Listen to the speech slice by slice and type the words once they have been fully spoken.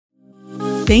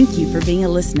Thank you for being a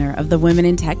listener of the Women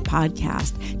in Tech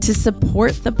podcast. To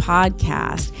support the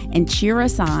podcast and cheer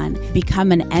us on,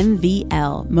 become an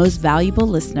MVL, Most Valuable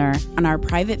Listener, on our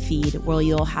private feed where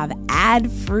you'll have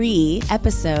ad-free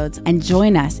episodes and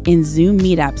join us in Zoom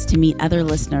meetups to meet other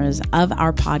listeners of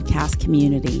our podcast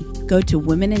community. Go to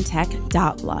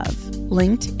womenintech.love,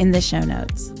 linked in the show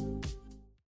notes.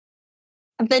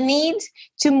 The need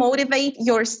to motivate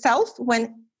yourself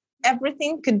when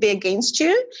everything could be against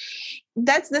you.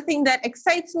 That's the thing that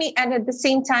excites me. And at the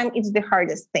same time, it's the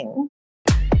hardest thing.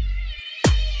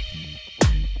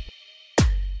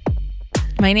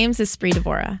 My name's Espree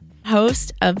Devora,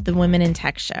 host of the Women in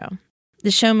Tech Show. The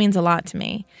show means a lot to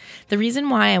me. The reason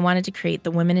why I wanted to create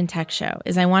the Women in Tech Show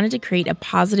is I wanted to create a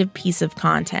positive piece of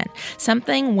content,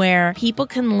 something where people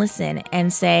can listen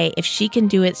and say, if she can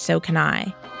do it, so can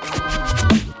I.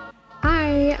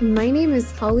 Hi, my name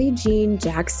is Holly Jean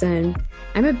Jackson.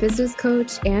 I'm a business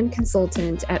coach and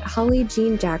consultant at Holly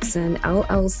Jean Jackson,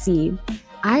 LLC.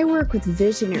 I work with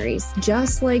visionaries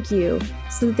just like you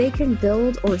so that they can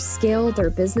build or scale their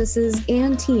businesses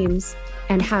and teams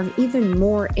and have even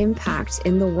more impact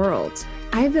in the world.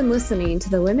 I've been listening to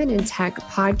the Women in Tech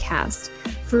podcast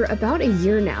for about a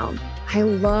year now. I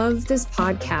love this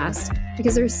podcast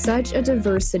because there's such a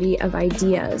diversity of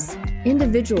ideas,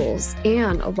 individuals,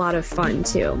 and a lot of fun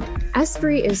too.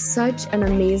 Espree is such an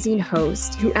amazing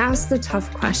host who asks the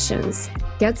tough questions,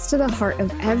 gets to the heart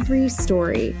of every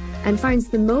story, and finds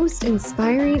the most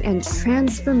inspiring and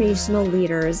transformational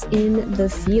leaders in the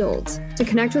field. To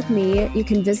connect with me, you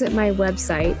can visit my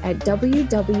website at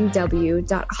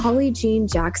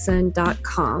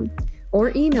www.hollyjeanjackson.com or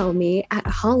email me at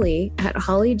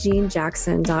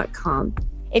holly@hollyjeanjackson.com.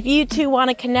 If you too want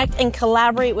to connect and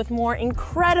collaborate with more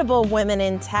incredible women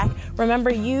in tech,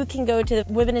 remember you can go to the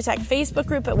Women in Tech Facebook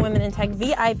group at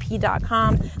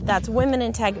womenintechvip.com. That's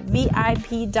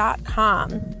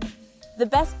womenintechvip.com. The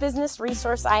best business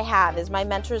resource I have is my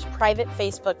mentor's private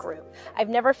Facebook group. I've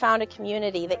never found a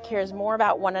community that cares more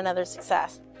about one another's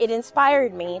success. It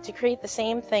inspired me to create the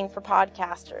same thing for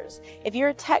podcasters. If you're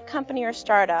a tech company or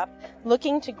startup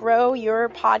looking to grow your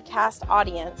podcast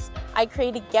audience, I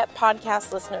created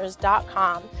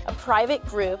getpodcastlisteners.com, a private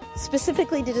group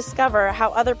specifically to discover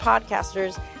how other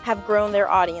podcasters have grown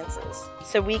their audiences,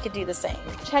 so we could do the same.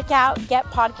 Check out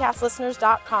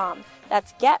getpodcastlisteners.com.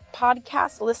 That's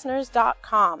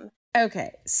getpodcastlisteners.com.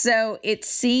 Okay, so it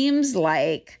seems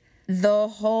like the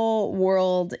whole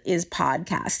world is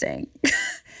podcasting.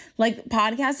 Like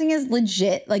podcasting is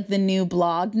legit like the new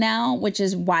blog now, which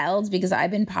is wild because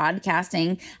I've been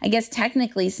podcasting, I guess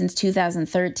technically since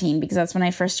 2013, because that's when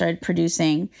I first started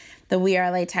producing the We Are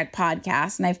LA Tech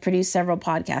podcast, and I've produced several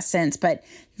podcasts since, but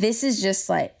this is just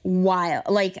like wild.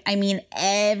 Like, I mean,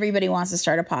 everybody wants to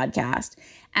start a podcast.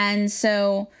 And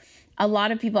so a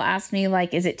lot of people ask me,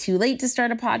 like, is it too late to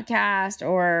start a podcast,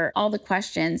 or all the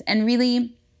questions. And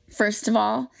really, first of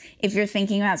all, if you're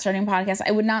thinking about starting a podcast,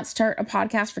 I would not start a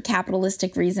podcast for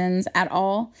capitalistic reasons at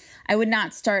all. I would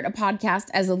not start a podcast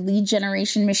as a lead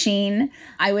generation machine.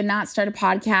 I would not start a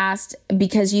podcast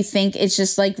because you think it's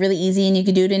just like really easy and you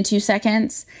could do it in 2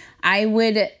 seconds. I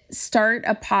would start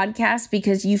a podcast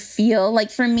because you feel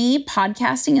like, for me,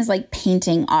 podcasting is like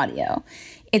painting audio.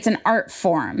 It's an art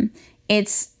form.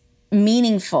 It's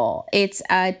meaningful. It's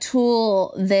a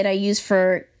tool that I use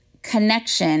for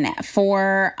connection,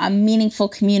 for a meaningful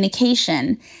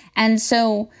communication. And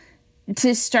so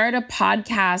to start a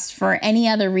podcast for any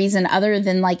other reason other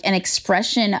than like an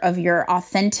expression of your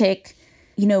authentic,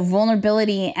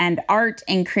 vulnerability and art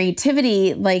and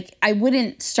creativity, like I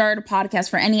wouldn't start a podcast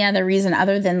for any other reason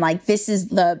other than like this is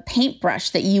the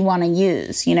paintbrush that you want to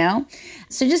use,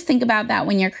 So just think about that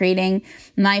when you're creating.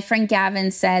 My friend Gavin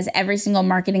says every single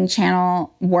marketing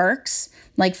channel works,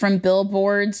 like from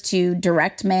billboards to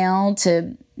direct mail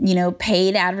to,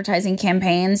 paid advertising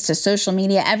campaigns to social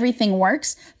media. Everything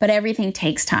works, but everything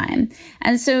takes time.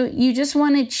 And so you just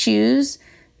want to choose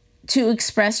to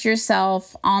express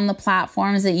yourself on the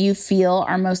platforms that you feel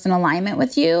are most in alignment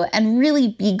with you and really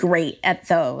be great at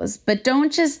those. But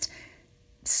don't just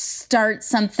start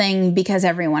something because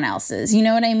everyone else is. You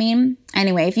know what I mean?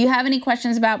 Anyway, if you have any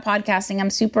questions about podcasting, I'm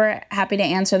super happy to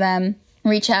answer them.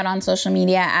 Reach out on social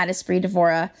media at Espree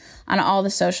Devora on all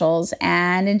the socials,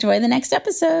 and enjoy the next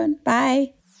episode.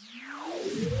 Bye.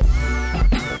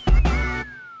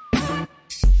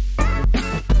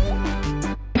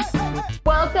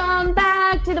 Welcome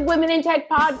back to the Women in Tech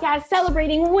podcast,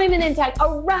 celebrating women in tech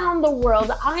around the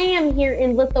world. I am here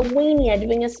in Lithuania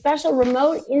doing a special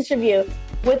remote interview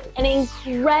with an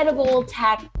incredible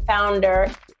tech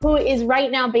founder who is right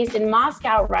now based in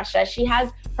Moscow, Russia. She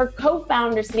has her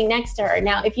co-founder sitting next to her.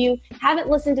 Now, if you haven't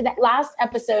listened to that last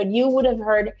episode, you would have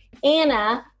heard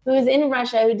Anna, who is in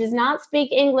Russia, who does not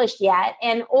speak English yet,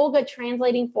 and Olga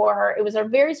translating for her. It was our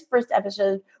very first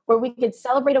episode where we could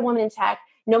celebrate a woman in tech,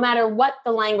 no matter what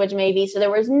the language may be. So there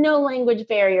was no language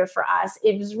barrier for us.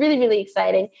 It was really, really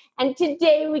exciting. And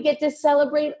today we get to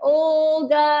celebrate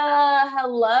Olga.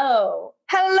 Hello.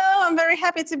 Hello, I'm very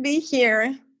happy to be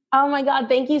here. Oh my God,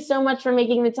 thank you so much for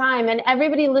making the time. And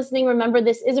everybody listening, remember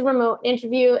this is a remote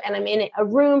interview and I'm in a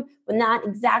room with not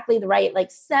exactly the right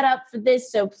setup for this.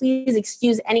 So please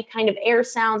excuse any kind of air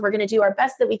sounds. We're going to do our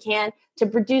best that we can to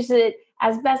produce it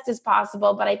as best as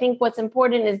possible. But I think what's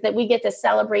important is that we get to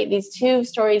celebrate these two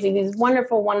stories of these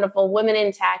wonderful, wonderful women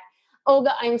in tech.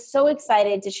 Olga, I'm so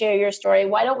excited to share your story.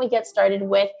 Why don't we get started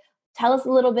with, tell us a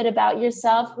little bit about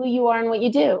yourself, who you are and what you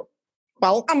do.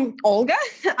 Well, I'm Olga.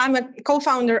 I'm a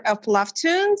co-founder of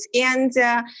Lovetunes, and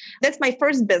that's my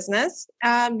first business.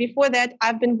 Before that,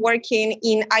 I've been working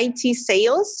in IT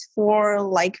sales for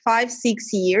 5-6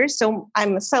 years. So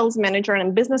I'm a sales manager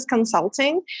and business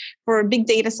consulting for big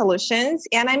data solutions.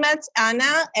 And I met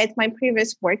Anna at my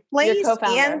previous workplace. Your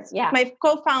co-founder, yeah. My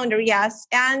co-founder, yes.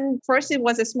 And first it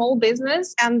was a small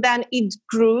business, and then it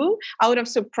grew out of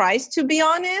surprise, to be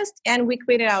honest. And we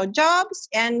quitted our jobs.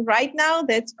 And right now,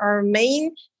 that's our main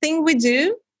thing we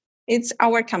do. It's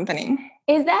our company.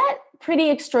 Is that pretty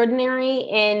extraordinary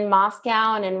in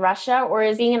Moscow and in Russia, or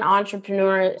is being an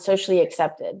entrepreneur socially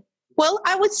accepted? Well,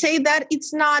 I would say that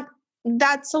it's not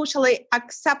that socially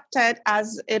accepted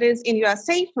as it is in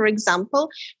USA, for example.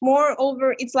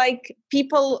 Moreover, it's like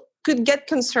people could get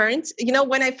concerned.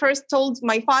 When I first told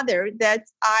my father that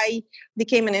I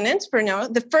became an entrepreneur,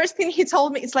 the first thing he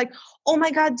told me is oh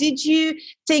my God, did you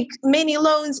take many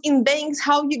loans in banks?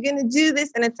 How are you going to do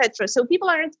this? And etc. So people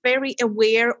aren't very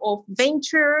aware of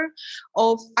venture,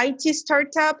 of IT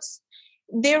startups.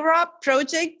 There are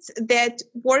projects that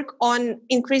work on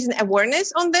increasing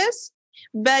awareness on this.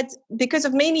 But because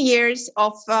of many years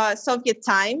of Soviet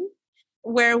time,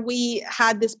 where we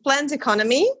had this planned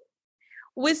economy,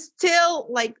 we're still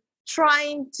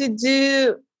trying to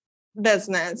do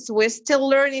business. We're still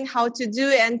learning how to do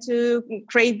and to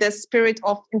create the spirit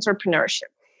of entrepreneurship.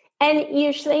 And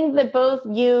you're saying that both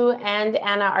you and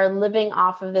Anna are living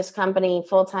off of this company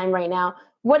full-time right now.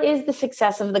 What is the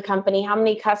success of the company? How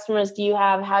many customers do you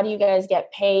have? How do you guys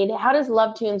get paid? How does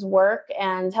Lovetunes work?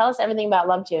 And tell us everything about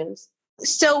Lovetunes.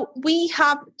 So we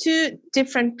have two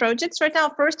different projects right now.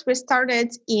 First, we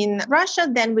started in Russia,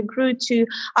 then we grew to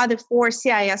other 4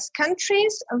 CIS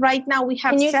countries. Right now we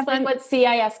have 7. Can you explain what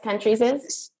CIS countries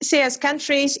is? CIS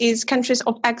countries is countries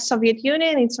of ex-Soviet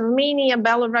Union. It's Armenia,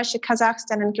 Belarus,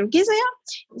 Kazakhstan, and Kyrgyzstan.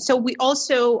 So we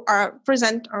also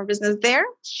present our business there.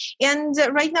 And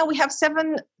right now we have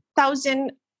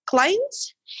 7,000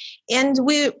 clients, and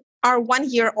we are 1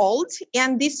 year old.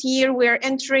 And this year we're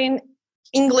entering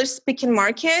English-speaking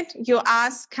market,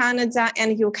 US, Canada,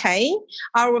 and UK.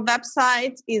 Our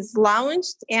website is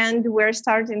launched and we're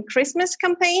starting Christmas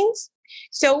campaigns.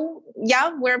 So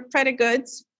yeah, we're pretty good.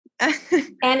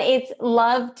 And it's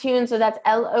Lovetunes, so that's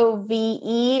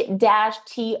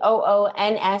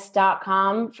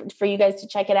LOVE-TOONS.com for you guys to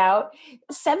check it out.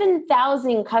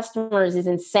 7,000 customers is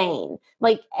insane.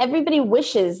 Everybody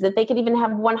wishes that they could even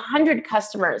have 100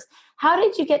 customers. How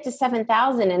did you get to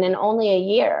 7,000 in only a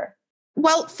year?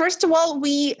 Well, first of all,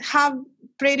 we have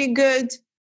pretty good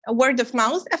word of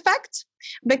mouth effect,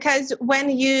 because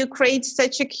when you create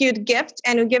such a cute gift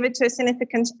and you give it to a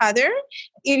significant other,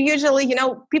 it usually,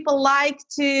 people like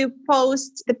to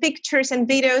post the pictures and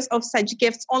videos of such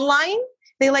gifts online.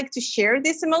 They like to share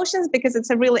these emotions because it's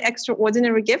a really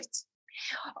extraordinary gift.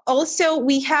 Also,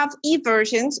 we have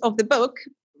e-versions of the book.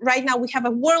 Right now we have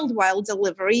a worldwide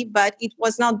delivery, but it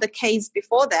was not the case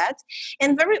before that.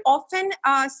 And very often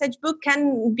such book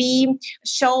can be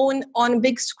shown on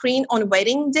big screen on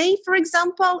wedding day, for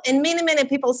example. And many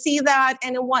people see that,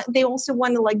 and they also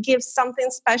want to give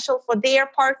something special for their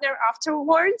partner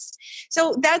afterwards.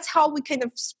 So that's how we kind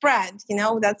of spread,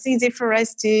 that's easy for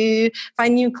us to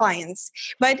find new clients.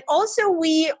 But also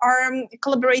we are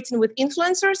collaborating with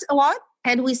influencers a lot,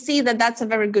 and we see that that's a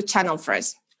very good channel for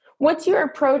us. What's your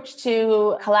approach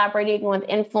to collaborating with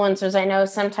influencers? I know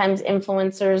sometimes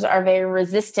influencers are very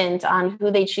resistant on who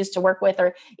they choose to work with,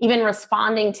 or even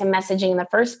responding to messaging in the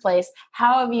first place.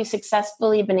 How have you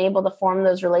successfully been able to form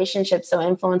those relationships so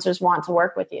influencers want to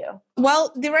work with you?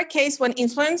 Well, there are cases when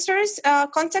influencers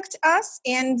contact us,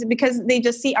 and because they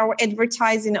just see our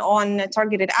advertising on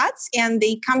targeted ads, and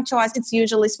they come to us. It's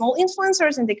usually small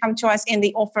influencers, and they come to us and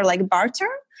they offer barter.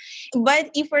 But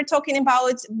if we're talking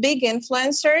about big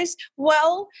influencers,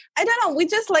 well, I don't know. We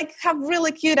just like have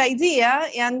really cute idea,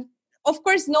 and of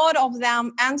course, not of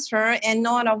them answer and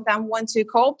none of them want to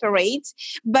cooperate.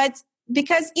 But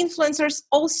because influencers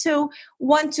also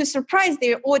want to surprise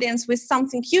their audience with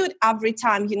something cute every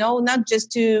time, not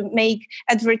just to make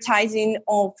advertising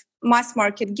of mass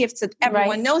market gifts that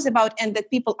everyone knows about and that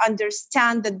people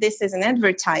understand that this is an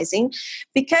advertising.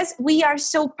 Because we are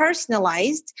so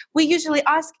personalized, we usually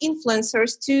ask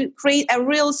influencers to create a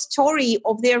real story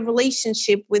of their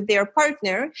relationship with their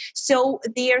partner, so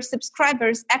their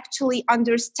subscribers actually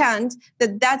understand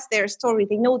that that's their story.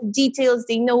 They know the details,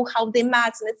 they know how they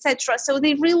met, and etc. So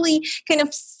they really kind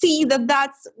of see that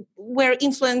that's where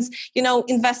influence,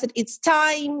 invested its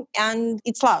time and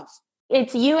its love.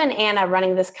 It's you and Anna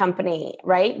running this company,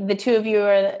 right? The two of you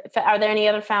are there any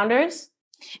other founders?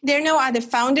 There are no other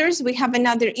founders. We have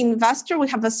another investor. We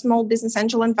have a small business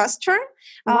angel investor.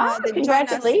 Wow,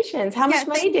 congratulations. How much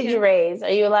money did you raise?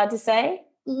 Are you allowed to say?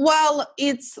 Well,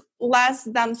 it's less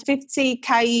than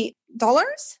 $50,000.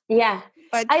 Yeah.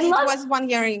 But it was 1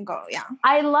 year ago, yeah.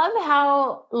 I love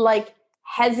how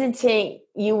hesitant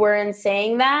you were in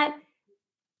saying that,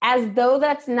 as though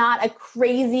that's not a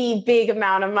crazy big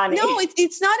amount of money. No,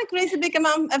 it's not a crazy big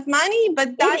amount of money,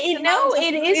 but that's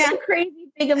it is a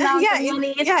crazy big amount of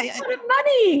money. It's a lot of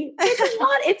money. It's a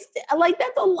lot. It's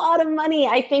that's a lot of money.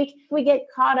 I think we get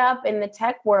caught up in the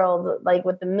tech world,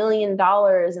 with the $1 million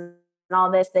and all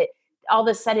this, that all of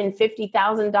a sudden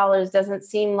 $50,000 doesn't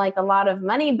seem like a lot of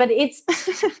money, but it's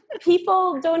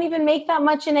people don't even make that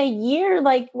much in a year.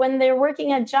 When they're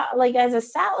working a job, as a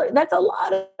salary, that's a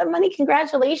lot of money.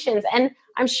 Congratulations. And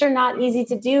I'm sure not easy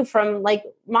to do from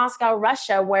Moscow,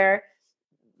 Russia, where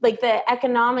the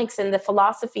economics and the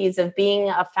philosophies of being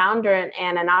a founder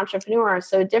and an entrepreneur are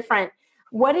so different.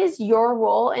 What is your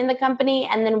role in the company?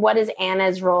 And then what is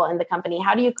Anna's role in the company?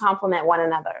 How do you complement one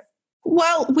another?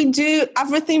 Well, we do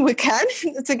everything we can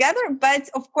together, but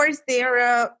of course there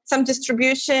are some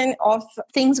distribution of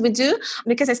things we do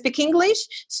because I speak English.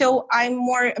 So I'm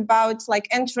more about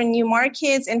entering new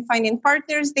markets and finding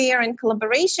partners there and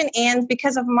collaboration. And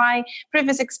because of my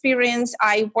previous experience,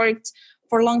 I worked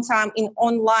for a long time in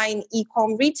online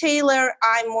e-com retailer.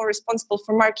 I'm more responsible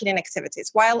for marketing activities.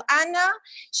 While Anna,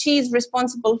 she's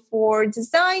responsible for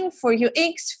design, for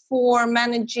UX, for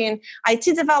managing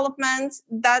IT development.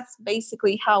 That's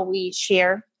basically how we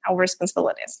share our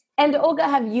responsibilities. And Olga,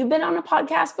 have you been on a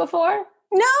podcast before?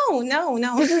 No.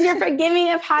 This is your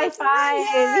forgiving of high five.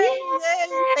 Yay.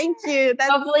 Thank you.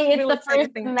 Hopefully it's the first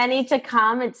of many to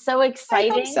come. It's so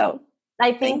exciting. I hope so.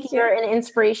 I think you're an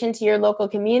inspiration to your local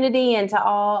community and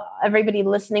to everybody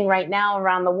listening right now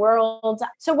around the world.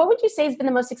 So what would you say has been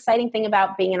the most exciting thing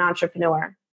about being an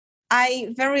entrepreneur?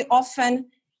 I very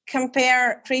often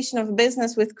compare creation of a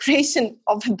business with creation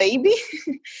of a baby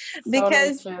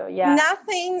because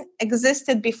nothing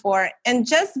existed before. And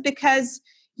just because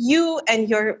you and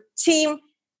your team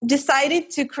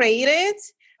decided to create it,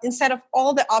 instead of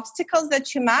all the obstacles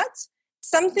that you met,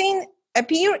 something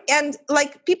appear and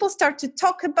people start to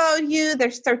talk about you, they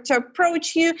start to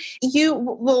approach you. You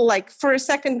will for a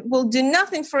second will do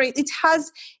nothing for it. It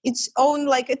has its own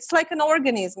it's like an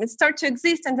organism. It starts to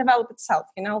exist and develop itself.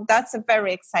 That's a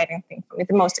very exciting thing for me,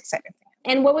 the most exciting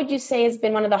thing. And what would you say has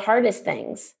been one of the hardest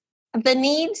things? The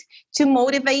need to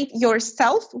motivate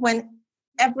yourself when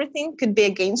everything could be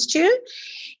against you.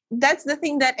 That's the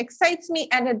thing that excites me.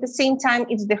 And at the same time,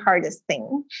 it's the hardest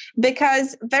thing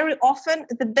because very often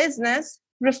the business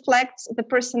reflects the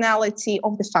personality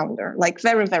of the founder,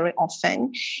 very, very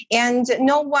often. And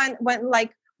no one,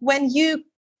 when you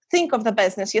think of the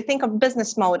business, you think of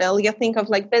business model, you think of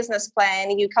business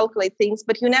plan, you calculate things,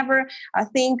 but you never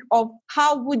think of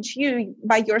how would you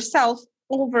by yourself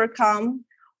overcome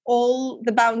all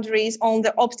the boundaries, all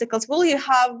the obstacles. Will you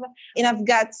have enough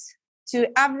guts to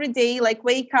every day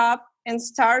wake up and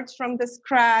start from the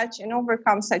scratch and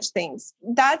overcome such things?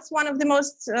 That's one of the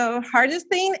most hardest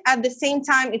thing. At the same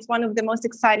time, it's one of the most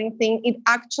exciting thing. It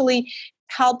actually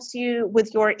helps you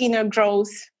with your inner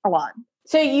growth a lot.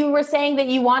 So you were saying that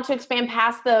you want to expand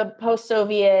past the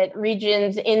post-Soviet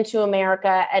regions into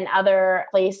America and other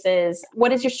places.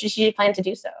 What is your strategic plan to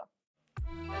do so?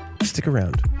 Stick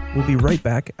around. We'll be right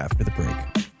back after the break.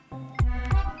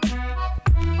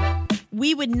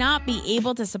 We would not be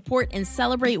able to support and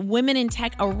celebrate women in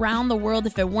tech around the world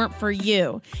if it weren't for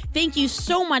you. Thank you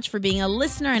so much for being a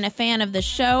listener and a fan of the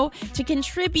show. To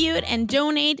contribute and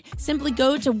donate, simply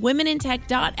go to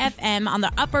womenintech.fm on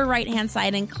the upper right-hand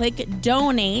side and click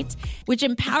Donate, which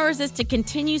empowers us to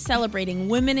continue celebrating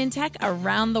women in tech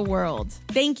around the world.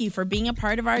 Thank you for being a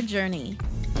part of our journey.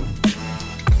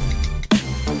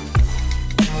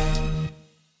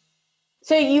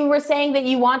 So you were saying that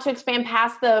you want to expand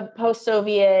past the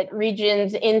post-Soviet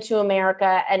regions into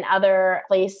America and other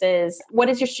places. What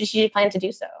is your strategic plan to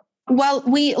do so? Well,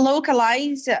 we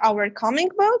localized our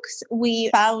comic books. We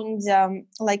found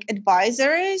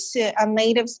advisors,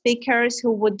 native speakers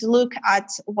who would look at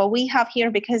what we have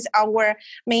here, because our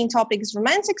main topic is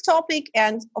romantic topic.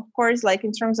 And of course, like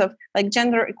in terms of like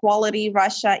gender equality,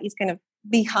 Russia is kind of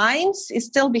is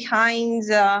still behind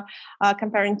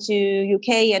comparing to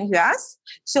UK and US.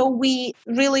 So we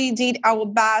really did our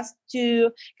best to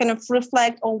kind of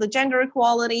reflect all the gender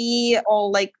equality,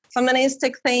 all like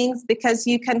feministic things, because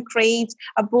you can create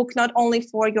a book not only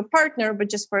for your partner, but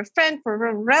just for a friend, for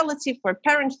a relative, for a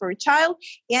parent, for a child.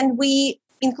 And we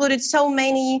included so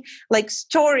many like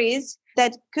stories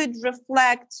that could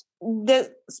reflect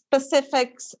the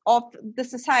specifics of the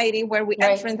society where we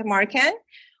enter in the market.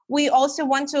 We also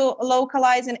want to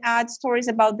localize and add stories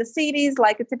about the cities,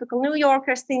 like a typical New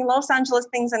Yorkers thing, Los Angeles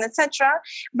things, and etc.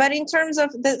 But in terms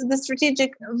of the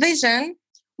strategic vision,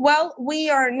 well, we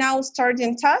are now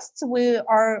starting tests. We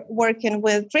are working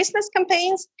with Christmas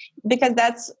campaigns because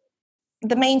that's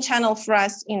the main channel for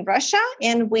us in Russia,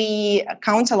 and we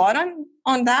count a lot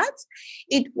on that.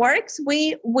 It works.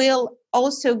 We will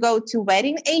also go to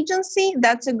wedding agency.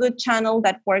 That's a good channel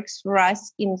that works for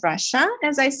us in Russia,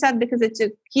 as I said, because it's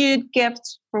a cute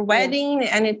gift for wedding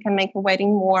and it can make a wedding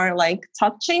more like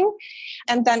touching.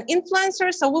 And then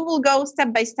influencers. So we will go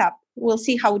step by step. We'll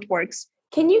see how it works.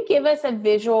 Can you give us a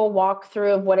visual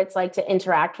walkthrough of what it's like to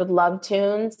interact with Love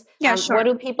Tunes? Yeah, sure. What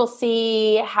do people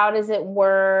see? How does it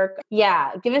work?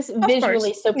 Yeah, give us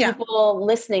visually so people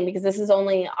listening, because this is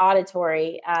only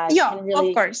auditory, can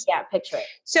really of course. Picture it.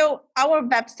 So our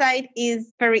website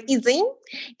is very easy.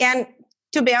 And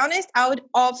to be honest, out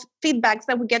of feedbacks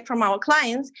that we get from our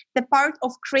clients, the part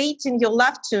of creating your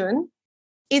Love Tune,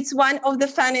 it's one of the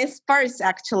funniest parts,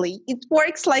 actually. It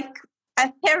works like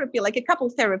a therapy, like a couple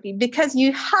therapy, because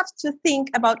you have to think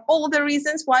about all the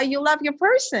reasons why you love your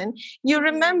person. You're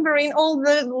remembering all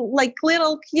the like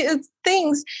little cute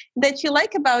things that you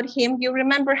like about him. You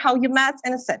remember how you met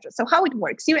and etc. So how it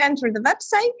works, you enter the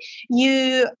website,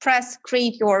 you press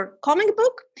create your comic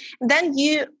book, then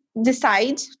you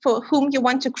decide for whom you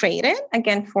want to create it.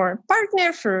 Again, for a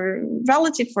partner, for a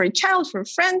relative, for a child, for a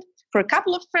friend, for a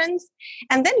couple of friends.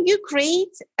 And then you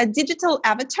create a digital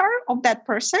avatar of that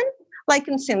person, like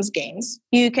in Sims games.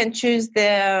 You can choose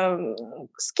the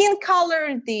skin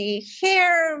color, the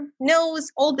hair,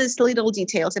 nose, all these little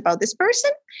details about this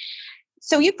person.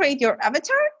 So you create your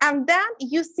avatar, and then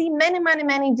you see many, many,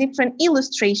 many different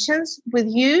illustrations with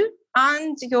you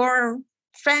and your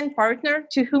friend, partner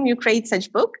to whom you create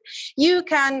such book. You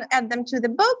can add them to the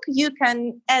book. You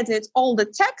can edit all the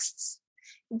texts.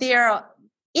 There are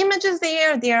images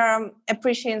there are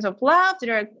appreciations of love,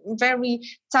 there are very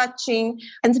touching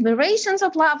inspirations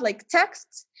of love, like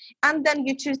texts, and then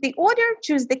you choose the order,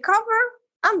 choose the cover,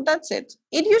 and that's it.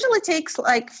 It usually takes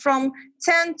like from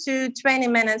 10 to 20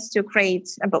 minutes to create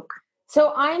a book.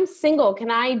 So I'm single.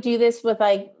 Can I do this with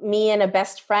like me and a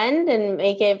best friend and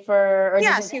make it for?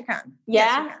 Yes, you can. Yeah.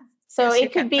 Yes, you can. So yes,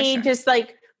 it could be just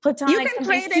like platonic. You can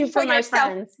create it for my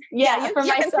yourself. Friends. Yeah, you can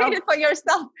create it for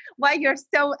yourself. Why you're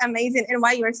so amazing and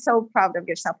why you're so proud of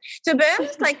yourself. To be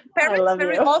honest, like parents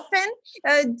very often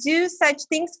do such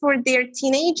things for their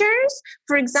teenagers.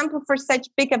 For example, for such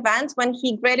big events, when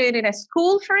he graduated at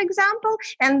school, for example,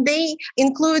 and they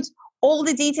include all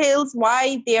the details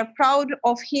why they are proud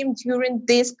of him during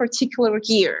this particular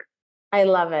year. I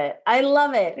love it. I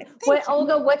love it.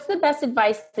 Olga, what's the best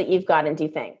advice that you've gotten, do you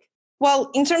think?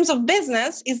 Well, in terms of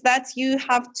business, is that you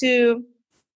have to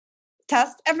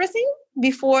test everything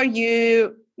before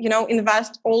you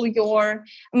invest all your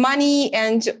money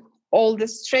and all the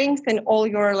strength and all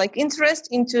your like interest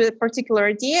into a particular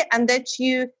idea, and that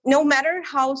you, no matter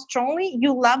how strongly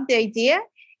you love the idea,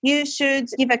 you should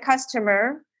give a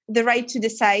customer the right to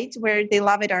decide where they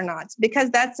love it or not, because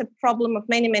that's a problem of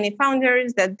many, many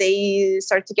founders, that they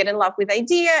start to get in love with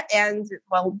idea and,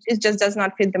 well, it just does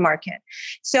not fit the market.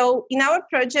 So in our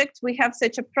project, we have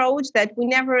such approach that we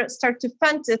never start to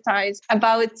fantasize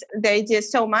about the idea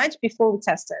so much before we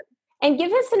test it. And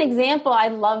give us an example. I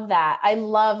love that. I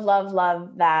love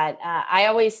that. I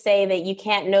always say that you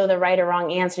can't know the right or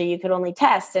wrong answer. You could only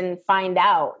test and find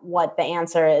out what the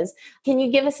answer is. Can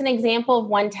you give us an example of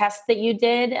one test that you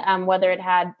did, whether it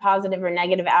had positive or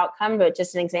negative outcome, but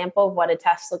just an example of what a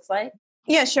test looks like?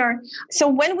 Yeah, sure. So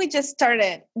when we just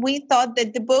started, we thought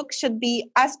that the book should be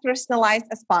as personalized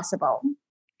as possible,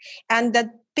 and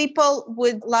that people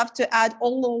would love to add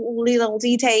all the little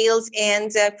details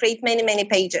and create many, many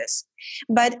pages.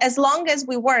 But as long as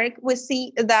we work, we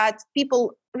see that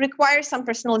people require some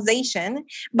personalization,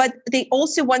 but they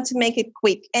also want to make it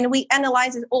quick. And we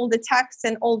analyze all the texts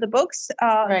and all the books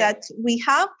that we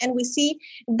have, and we see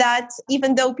that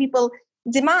even though people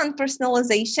demand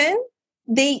personalization,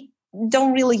 they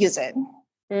don't really use it.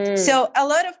 So a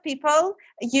lot of people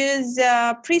use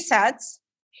presets.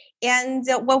 And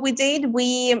what we did,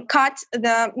 we cut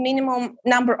the minimum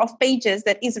number of pages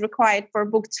that is required for a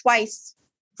book twice.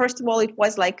 First of all, it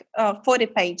was like 40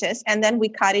 pages, and then we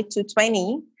cut it to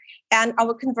 20. And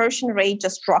our conversion rate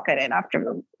just rocketed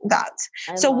after that.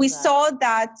 So we saw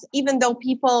that even though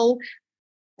people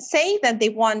say that they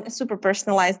want a super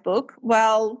personalized book,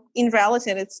 well, in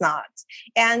reality, it's not.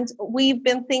 And we've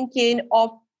been thinking of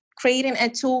creating a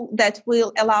tool that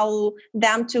will allow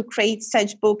them to create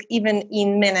such book even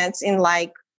in minutes, in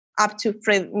like up to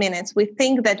 3 minutes. We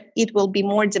think that it will be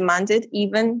more demanded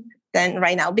even than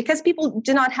right now, because people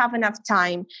do not have enough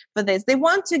time for this. They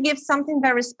want to give something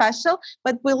very special,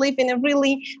 but we live in a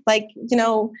really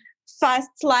fast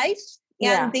life,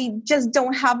 and they just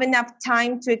don't have enough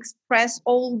time to express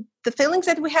all the feelings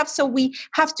that we have. So we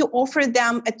have to offer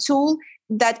them a tool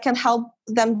that can help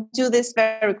them do this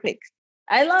very quick.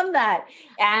 I love that.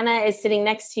 Anna is sitting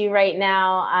next to you right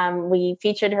now. We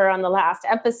featured her on the last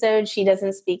episode. She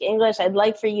doesn't speak English. I'd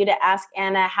like for you to ask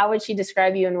Anna, how would she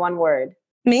describe you in one word?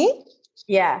 Me?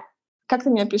 Yeah. Как ты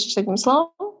меня пишешь этим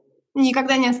словом?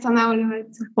 Никогда не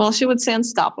останавливается. Well, she would say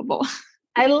unstoppable.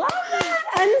 I love that.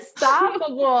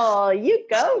 Unstoppable. You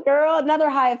go, girl. Another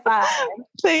high five.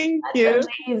 Thank you.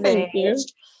 Amazing. Thank you.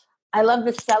 I love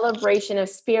the celebration of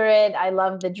spirit. I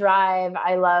love the drive.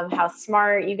 I love how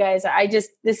smart you guys are.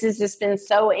 This has just been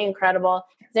so incredible.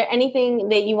 Is there anything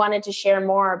that you wanted to share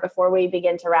more before we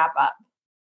begin to wrap up?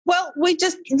 Well, we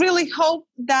just really hope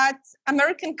that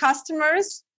American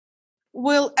customers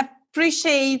will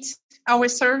appreciate our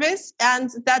service, and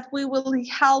that we will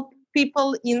help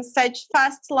people in such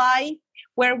fast life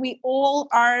where we all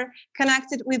are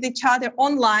connected with each other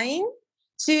online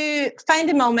to find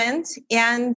a moment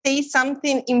and say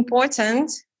something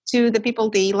important to the people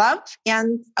they love.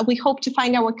 And we hope to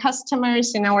find our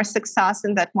customers and our success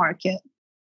in that market.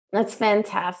 That's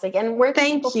fantastic. And where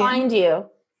can people find you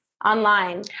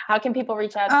online? How can people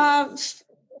reach out to you?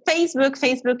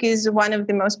 Facebook is one of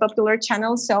the most popular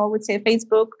channels. So I would say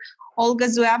Facebook, Olga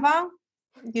Zueva.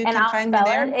 You can find me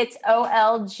there. It's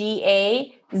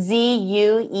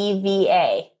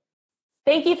OLGAZUEVA.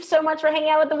 Thank you so much for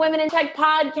hanging out with the Women in Tech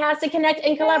podcast, to connect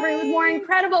and collaborate with more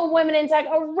incredible women in tech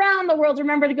around the world.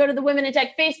 Remember to go to the Women in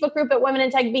Tech Facebook group at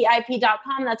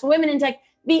womenintechvip.com. That's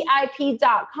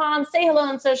womenintechvip.com. Say hello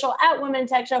on social at Women in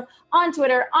Tech Show, on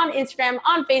Twitter, on Instagram,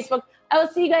 on Facebook. I will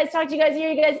see you guys, talk to you guys,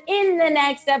 hear you guys in the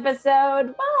next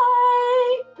episode.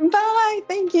 Bye. Bye.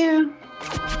 Thank you.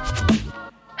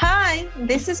 Hi,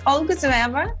 this is Olga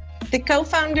Zueva, the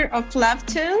co-founder of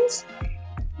LoveToons,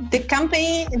 the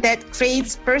company that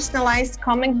creates personalized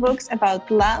comic books about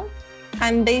love.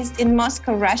 I'm based in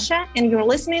Moscow, Russia, and you're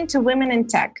listening to Women in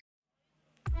Tech.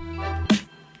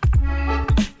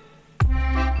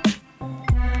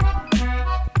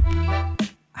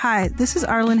 Hi, this is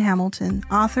Arlen Hamilton,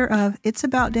 author of It's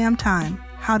About Damn Time,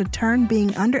 How to Turn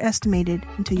Being Underestimated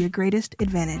into Your Greatest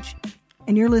Advantage.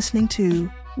 And you're listening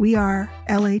to We Are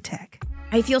LA Tech.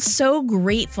 I feel so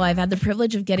grateful I've had the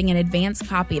privilege of getting an advanced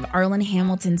copy of Arlen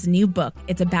Hamilton's new book,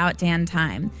 It's About Damn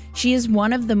Time. She is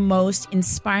one of the most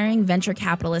inspiring venture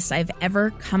capitalists I've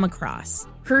ever come across.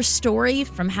 Her story,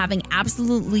 from having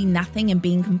absolutely nothing and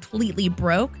being completely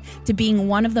broke to being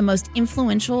one of the most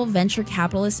influential venture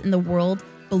capitalists in the world,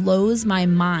 blows my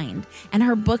mind. And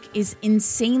her book is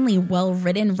insanely well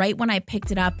written. Right when I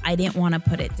picked it up, I didn't want to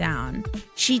put it down.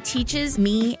 She teaches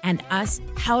me and us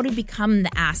how to become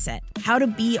the asset, how to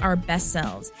be our best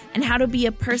selves, and how to be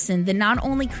a person that not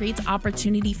only creates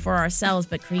opportunity for ourselves,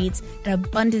 but creates an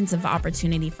abundance of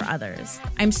opportunity for others.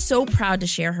 I'm so proud to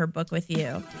share her book with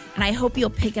you, and I hope you'll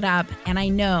pick it up, and I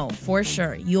know for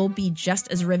sure you'll be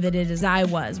just as riveted as I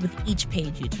was with each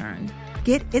page you turn.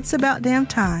 Get It's About Damn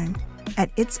Time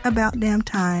at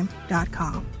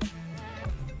itsaboutdamntime.com.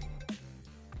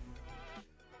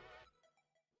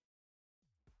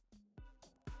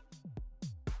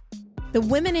 The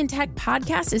Women in Tech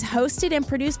podcast is hosted and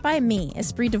produced by me,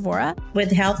 Esprit Devora, with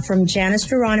help from Janice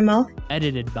Geronimo.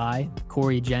 Edited by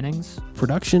Corey Jennings.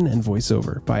 Production and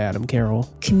voiceover by Adam Carroll.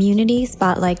 Community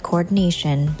Spotlight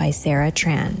Coordination by Sarah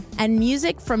Tran. And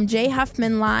music from Jay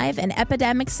Huffman Live and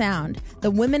Epidemic Sound.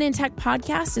 The Women in Tech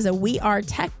podcast is a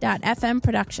wearetech.fm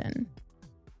production.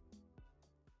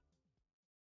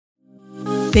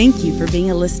 Thank you for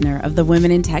being a listener of the Women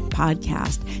in Tech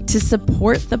podcast. To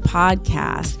support the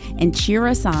podcast and cheer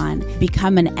us on,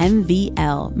 become an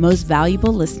MVL Most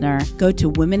Valuable Listener, go to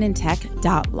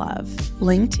womenintech.love,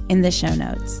 linked in the show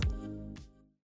notes.